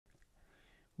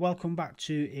Welcome back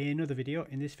to another video.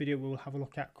 In this video we will have a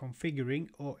look at configuring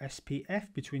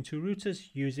OSPF between two routers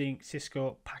using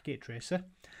Cisco Packet Tracer.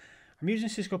 I'm using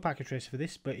Cisco Packet Tracer for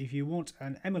this, but if you want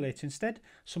an emulator instead,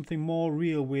 something more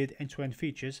real with end-to-end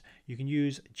features, you can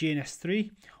use GNS3,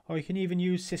 or you can even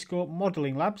use Cisco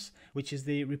Modeling Labs, which is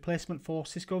the replacement for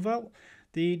Cisco Vault.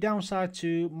 The downside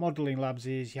to Modeling Labs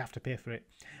is you have to pay for it,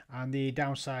 and the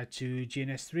downside to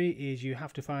GNS3 is you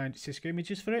have to find Cisco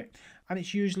images for it, and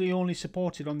it's usually only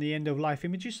supported on the end-of-life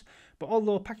images. But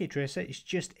although Packet Tracer is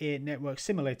just a network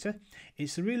simulator,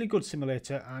 it's a really good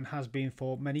simulator and has been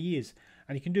for many years,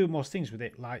 and you can do most things with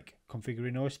it, like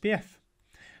configuring OSPF.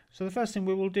 So the first thing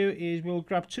we will do is we'll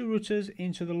grab two routers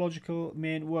into the logical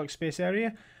main workspace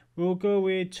area. We'll go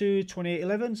with two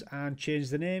 2811s and change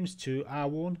the names to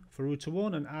R1 for router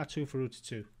 1 and R2 for router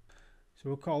 2. So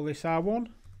we'll call this R1,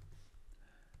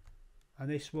 and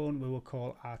this one we will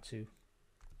call R2.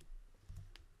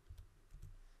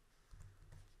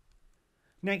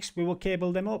 Next we will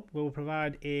cable them up. We will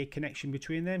provide a connection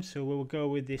between them, so we will go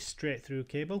with this straight through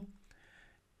cable.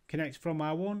 Connect from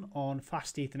R1 on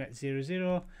fast Ethernet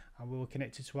 00, and we will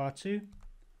connect it to R2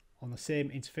 on the same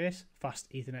interface, fast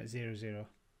Ethernet 00.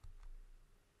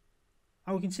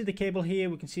 And we can see the cable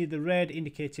here, we can see the red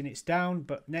indicating it's down,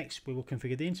 but next we will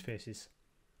configure the interfaces.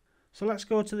 So let's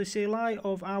go to the CLI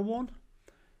of R1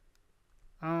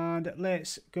 and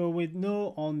let's go with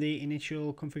no on the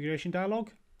initial configuration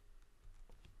dialog.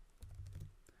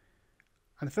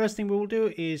 And the first thing we will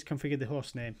do is configure the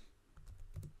host name.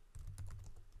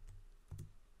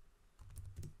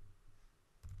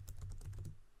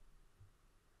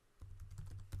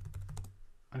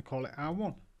 And call it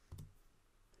R1.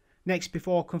 Next,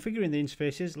 before configuring the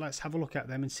interfaces, let's have a look at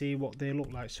them and see what they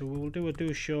look like. So we will do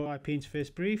a show IP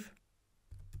interface brief.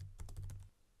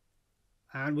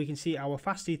 And we can see our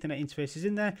fast Ethernet interface is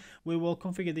in there. We will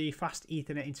configure the fast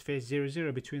Ethernet interface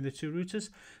 00 between the two routers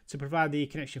to provide the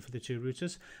connection for the two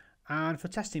routers. And for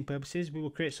testing purposes, we will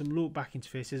create some loopback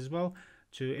interfaces as well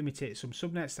to imitate some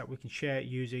subnets that we can share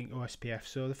using OSPF.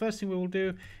 So the first thing we will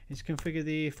do is configure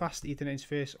the fast Ethernet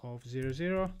interface of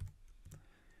 00.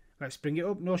 Let's bring it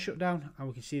up, no shutdown, and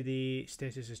we can see the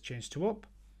status has changed to up.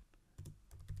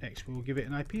 Next we will give it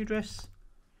an IP address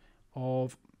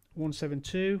of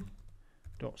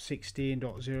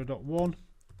 172.16.0.1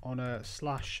 on a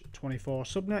 /24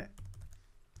 subnet.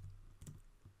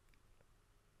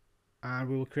 And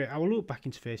we will create our loopback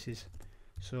interfaces.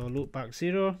 So loopback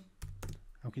 0, and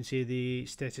we can see the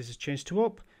status has changed to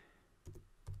up.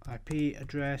 IP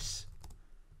address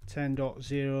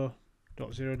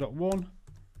 10.0.0.1.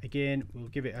 Again, we'll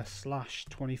give it a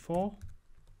 /24.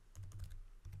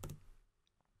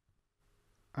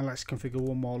 And let's configure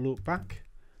one more loopback.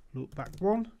 Loopback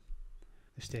 1.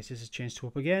 The status has changed to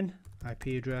up again.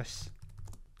 IP address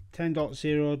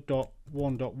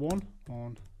 10.0.1.1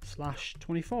 on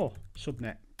 /24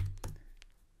 subnet.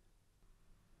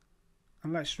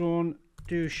 And let's run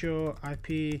do show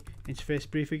IP interface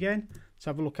brief again. Let's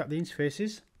have a look at the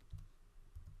interfaces.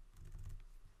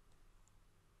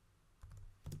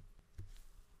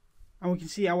 And we can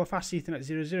see our fast Ethernet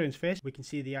 00 interface. We can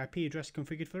see the IP address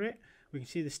configured for it. We can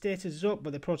see the status is up,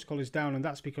 but the protocol is down, and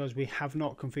that's because we have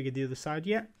not configured the other side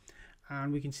yet.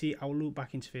 And we can see our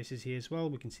loopback interfaces here as well.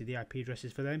 We can see the IP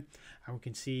addresses for them, and we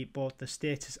can see both the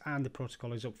status and the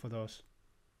protocol is up for those.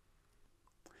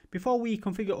 Before we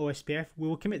configure OSPF, we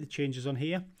will commit the changes on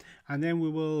here, and then we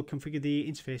will configure the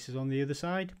interfaces on the other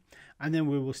side, and then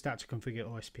we will start to configure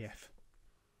OSPF.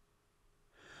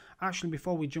 Actually,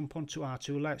 before we jump onto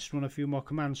R2, let's run a few more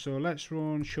commands. So let's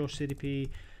run show CDP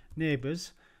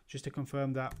neighbors just to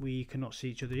confirm that we cannot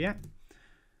see each other yet,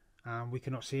 and we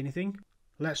cannot see anything.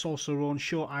 Let's also run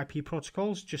show IP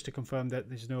protocols just to confirm that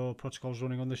there's no protocols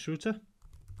running on this router.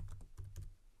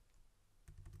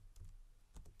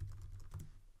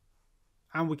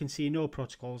 And we can see no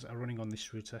protocols are running on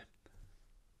this router.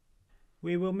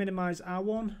 We will minimize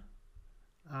R1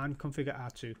 and configure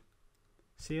R2.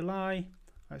 CLI.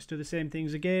 Let's do the same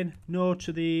things again. No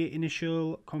to the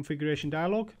initial configuration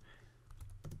dialog.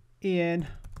 En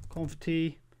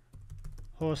conft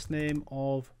hostname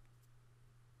of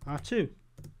R2.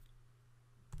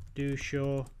 Do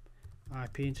show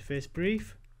IP interface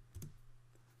brief.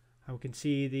 And we can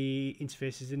see the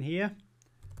interfaces in here.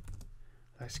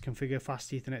 Let's configure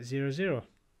fast Ethernet 00.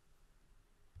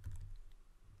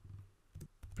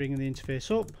 Bringing the interface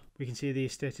up, we can see the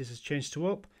status has changed to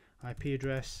up. IP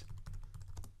address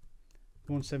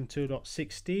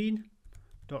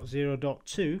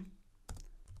 172.16.0.2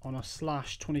 on a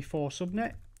 /24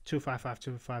 subnet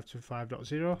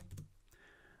 255.255.255.0,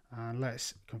 and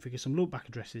let's configure some loopback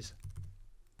addresses.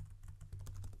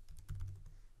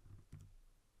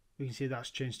 we can see that's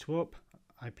changed to up.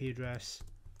 IP address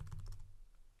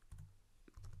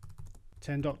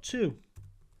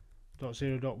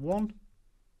 10.2.0.1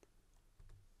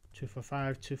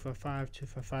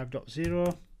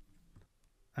 255.255.255.0,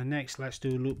 and next let's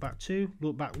do loopback 2,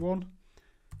 loopback 1,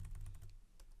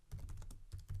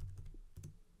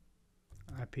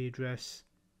 IP address.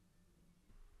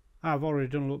 I've already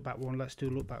done loopback 1, let's do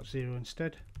loopback 0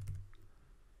 instead.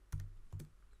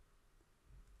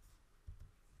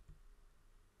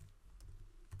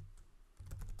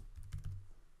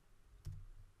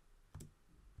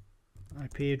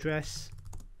 IP address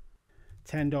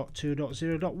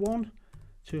 10.2.0.1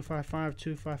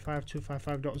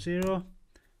 255.255.255.0.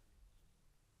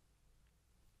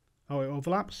 Oh, it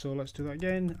overlaps, so let's do that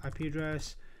again. IP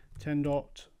address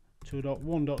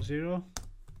 10.2.1.0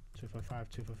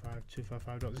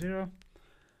 255.255.255.0,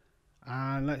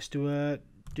 and let's do a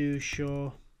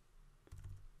show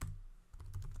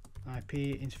IP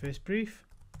interface brief.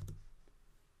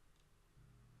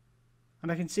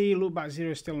 And I can see loopback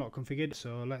 0 is still not configured,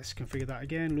 so let's configure that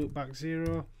again. Loopback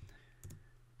 0,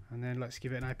 and then let's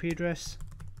give it an IP address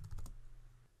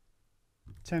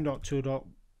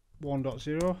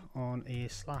 10.2.1.0 on a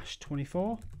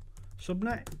 /24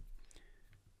 subnet.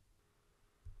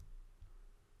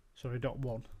 Sorry,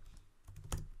 .1.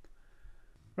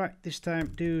 Right, this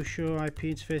time do show IP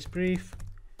interface brief.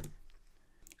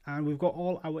 And we've got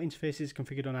all our interfaces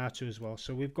configured on R2 as well.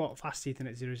 So we've got fast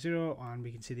Ethernet 00, and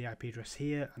we can see the IP address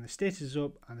here, and the status is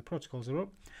up, and the protocols are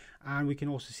up. And we can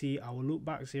also see our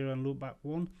loopback 0 and loopback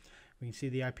 1. We can see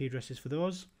the IP addresses for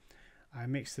those. I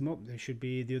mixed them up. They should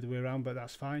be the other way around, but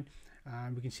that's fine.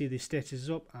 And we can see the status is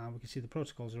up, and we can see the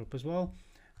protocols are up as well.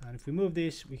 And if we move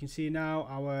this, we can see now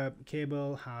our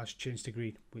cable has changed to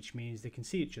green, which means they can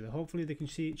see each other. Hopefully they can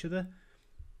see each other.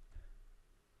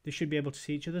 They should be able to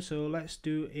see each other. So let's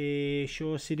do a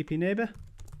show CDP neighbor.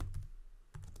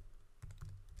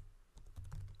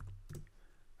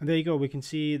 And there you go, we can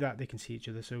see that they can see each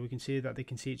other. So we can see that they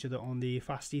can see each other on the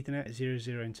fast Ethernet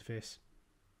 00 interface.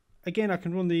 Again, I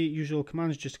can run the usual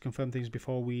commands just to confirm things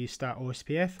before we start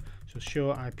OSPF. So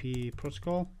show IP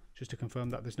protocol, just to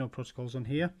confirm that there's no protocols on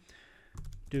here.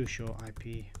 Do show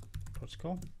IP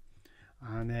protocol.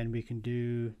 And then we can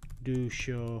do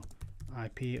show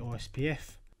IP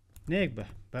OSPF neighbor,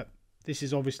 but this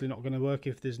is obviously not going to work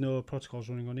if there's no protocols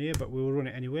running on here, but we will run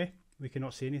it anyway. We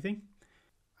cannot see anything.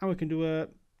 And we can do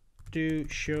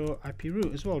show IP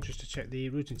route as well, just to check the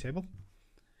routing table.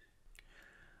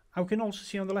 And we can also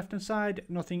see on the left hand side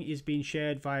nothing is being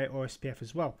shared via OSPF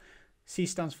as well. C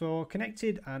stands for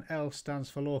connected and L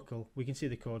stands for local. We can see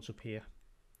the codes up here.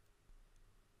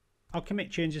 I'll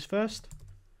commit changes first.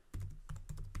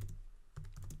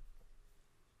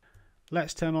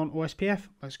 Let's turn on OSPF.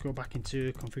 Let's go back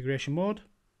into configuration mode.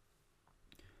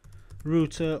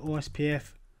 Router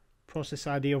OSPF process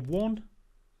ID of 1.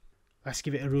 Let's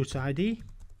give it a router ID.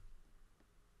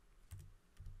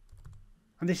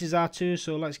 And this is R2,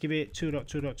 so let's give it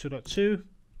 2.2.2.2.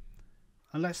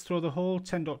 And let's throw the whole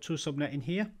 10.2 subnet in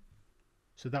here.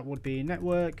 So that would be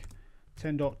network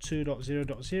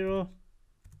 10.2.0.0.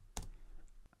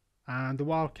 And the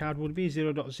wildcard would be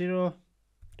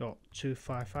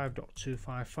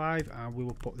 0.0.255.255, and we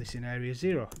will put this in area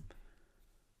 0.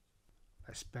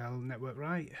 Let's spell network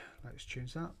right. Let's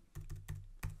change that.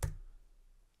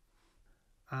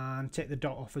 And take the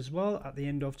dot off as well at the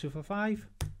end of 255.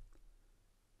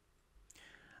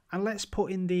 And let's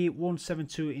put in the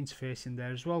 172 interface in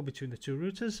there as well between the two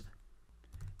routers.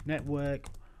 Network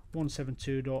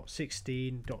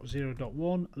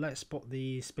 172.16.0.1. Let's put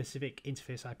the specific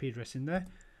interface IP address in there.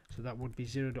 So that would be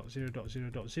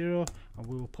 0.0.0.0, and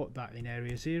we will put that in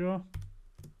area 0.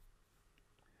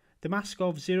 The mask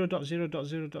of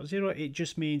 0.0.0.0, it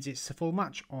just means it's a full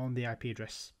match on the IP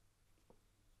address.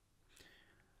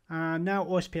 And now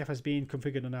OSPF has been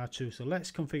configured on R2, so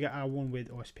let's configure R1 with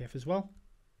OSPF as well.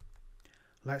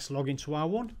 Let's log into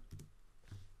R1.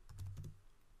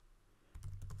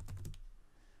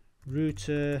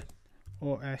 Router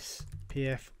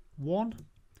OSPF 1.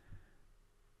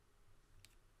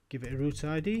 Give it a route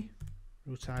ID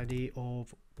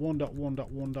of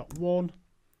 1.1.1.1.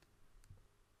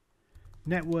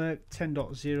 Network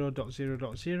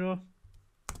 10.0.0.0.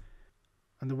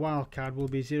 And the wildcard will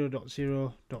be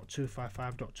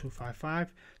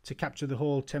 0.0.255.255 to capture the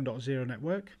whole 10.0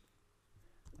 network.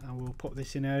 And we'll put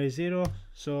this in area 0.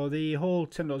 So the whole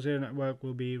 10.0 network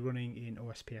will be running in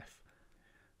OSPF.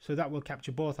 So that will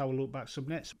capture both our loopback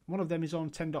subnets. One of them is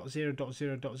on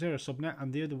 10.0.0.0 subnet,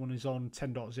 and the other one is on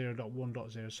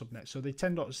 10.0.1.0 subnet. So the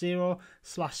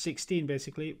 10.0/16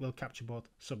 basically will capture both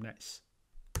subnets.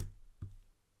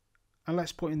 And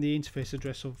let's put in the interface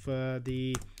address of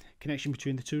the connection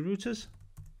between the two routers.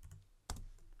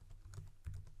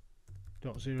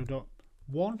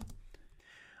 .0.1,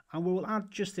 and we will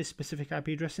add just this specific IP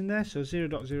address in there, so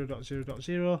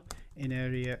 0.0.0.0 in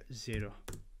area 0.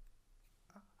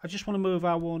 I just want to move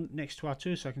R1 next to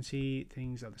R2 so I can see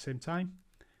things at the same time.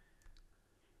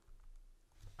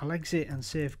 I'll exit and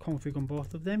save config on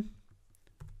both of them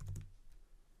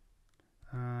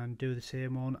and do the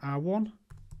same on R1.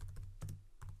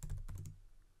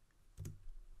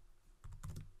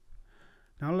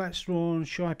 Now let's run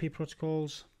show IP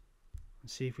protocols and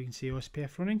see if we can see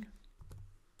OSPF running.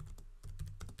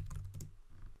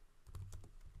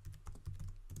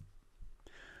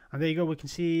 And there you go, we can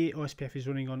see OSPF is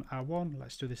running on R1.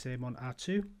 Let's do the same on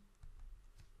R2.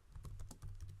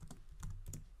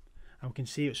 And we can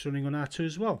see it's running on R2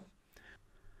 as well.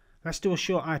 Let's do a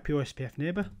show IP OSPF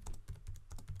neighbor.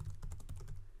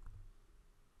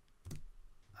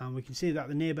 And we can see that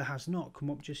the neighbor has not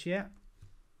come up just yet.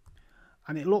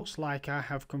 And it looks like I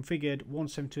have configured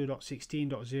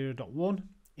 172.16.0.1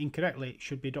 incorrectly. It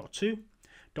should be .2.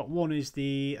 .1 is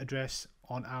the address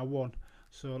on R1.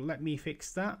 So let me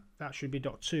fix that. That should be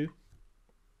 .2.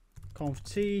 Conf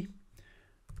t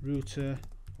router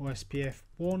OSPF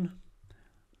 1.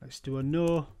 Let's do a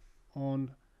no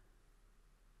on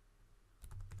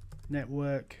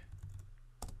network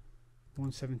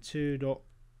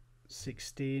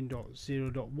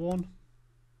 172.16.0.1.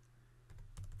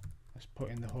 Let's put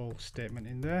in the whole statement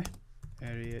in there,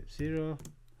 area 0,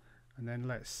 and then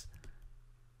let's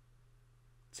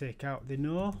take out the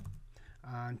no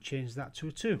and change that to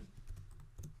a 2.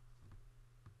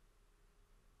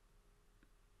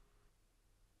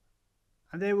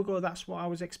 And there we go, that's what I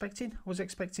was expecting. I was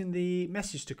expecting the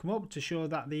message to come up to show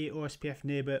that the OSPF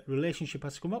neighbor relationship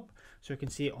has come up. So you can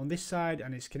see it on this side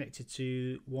and it's connected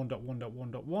to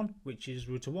 1.1.1.1, which is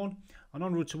router 1. And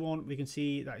on router 1, we can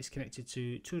see that it's connected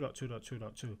to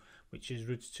 2.2.2.2, which is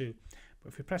router 2.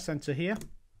 But if we press enter here,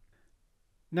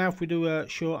 now if we do a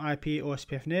show IP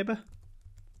OSPF neighbor,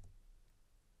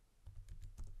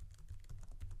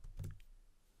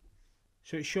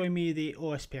 so it's showing me the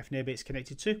OSPF neighbor it's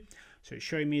connected to. So it's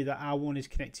showing me that R1 is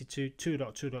connected to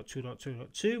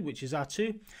 2.2.2.2.2, which is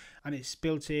R2, and it's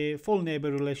built a full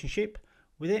neighbor relationship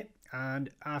with it.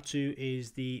 And R2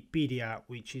 is the BDR,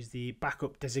 which is the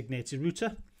backup designated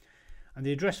router. And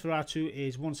the address for R2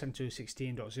 is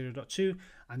 172.16.0.2,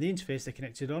 and the interface they're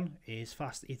connected on is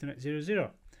fast Ethernet 00.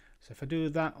 So if I do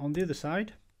that on the other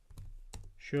side,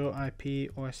 show IP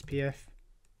OSPF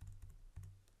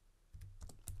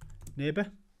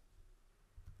neighbor,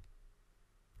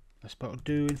 let's put a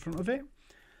do in front of it,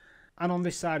 and on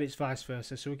this side it's vice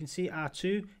versa. So we can see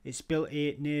R2, it's built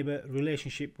a neighbor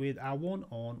relationship with R1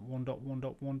 on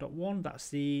 1.1.1.1. that's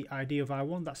the ID of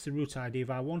R1, that's the root ID of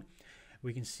R1.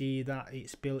 We can see that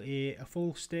it's built a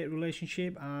full state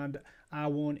relationship, and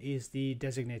R1 is the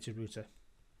designated router.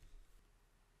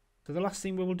 So the last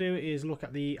thing we will do is look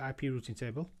at the IP routing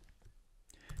table.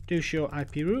 Do show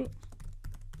IP route.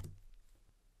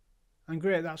 And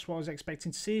great, that's what I was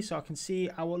expecting to see. So I can see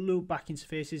our loopback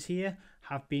interfaces here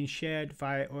have been shared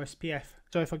via OSPF.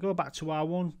 So if I go back to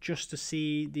R1 just to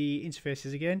see the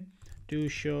interfaces again, do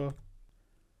show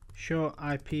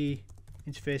IP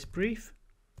interface brief.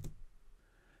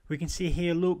 We can see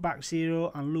here loopback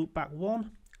 0 and loopback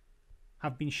 1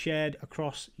 have been shared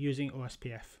across using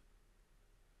OSPF.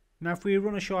 Now if we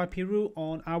run a show IP route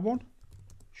on R1,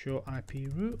 show IP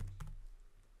route,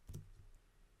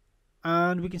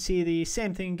 and we can see the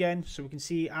same thing again. So we can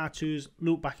see R2's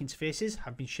loopback interfaces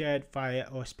have been shared via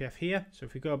OSPF here. So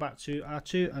if we go back to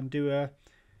R2 and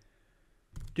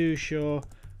do show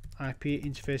IP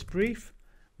interface brief,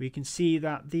 we can see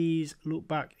that these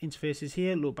loopback interfaces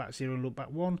here, loopback 0 and loopback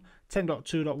 1,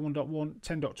 10.2.1.1,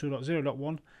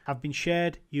 10.2.0.1, have been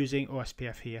shared using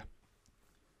OSPF here.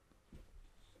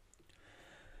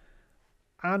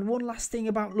 And one last thing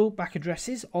about loopback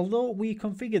addresses, although we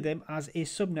configure them as a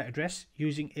subnet address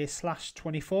using a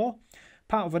 /24,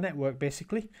 part of a network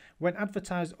basically, when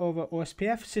advertised over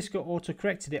OSPF, Cisco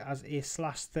auto-corrected it as a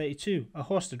 /32, a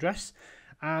host address.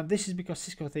 And this is because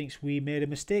Cisco thinks we made a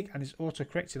mistake and is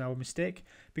auto-correcting our mistake,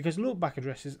 because loopback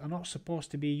addresses are not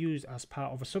supposed to be used as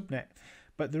part of a subnet.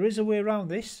 But there is a way around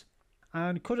this.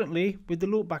 And currently, with the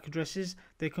loopback addresses,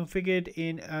 they're configured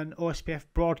in an OSPF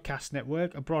broadcast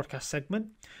network, a broadcast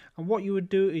segment. And what you would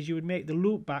do is you would make the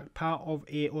loopback part of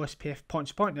a OSPF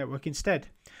point-to-point network instead.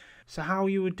 So how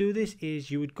you would do this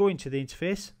is you would go into the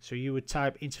interface. So you would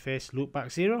type interface loopback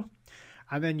 0,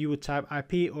 and then you would type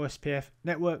IP OSPF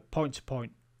network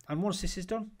point-to-point. And once this is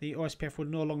done, the OSPF will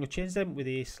no longer change them with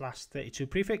a /32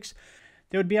 prefix.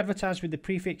 They would be advertised with the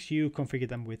prefix you configured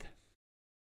them with.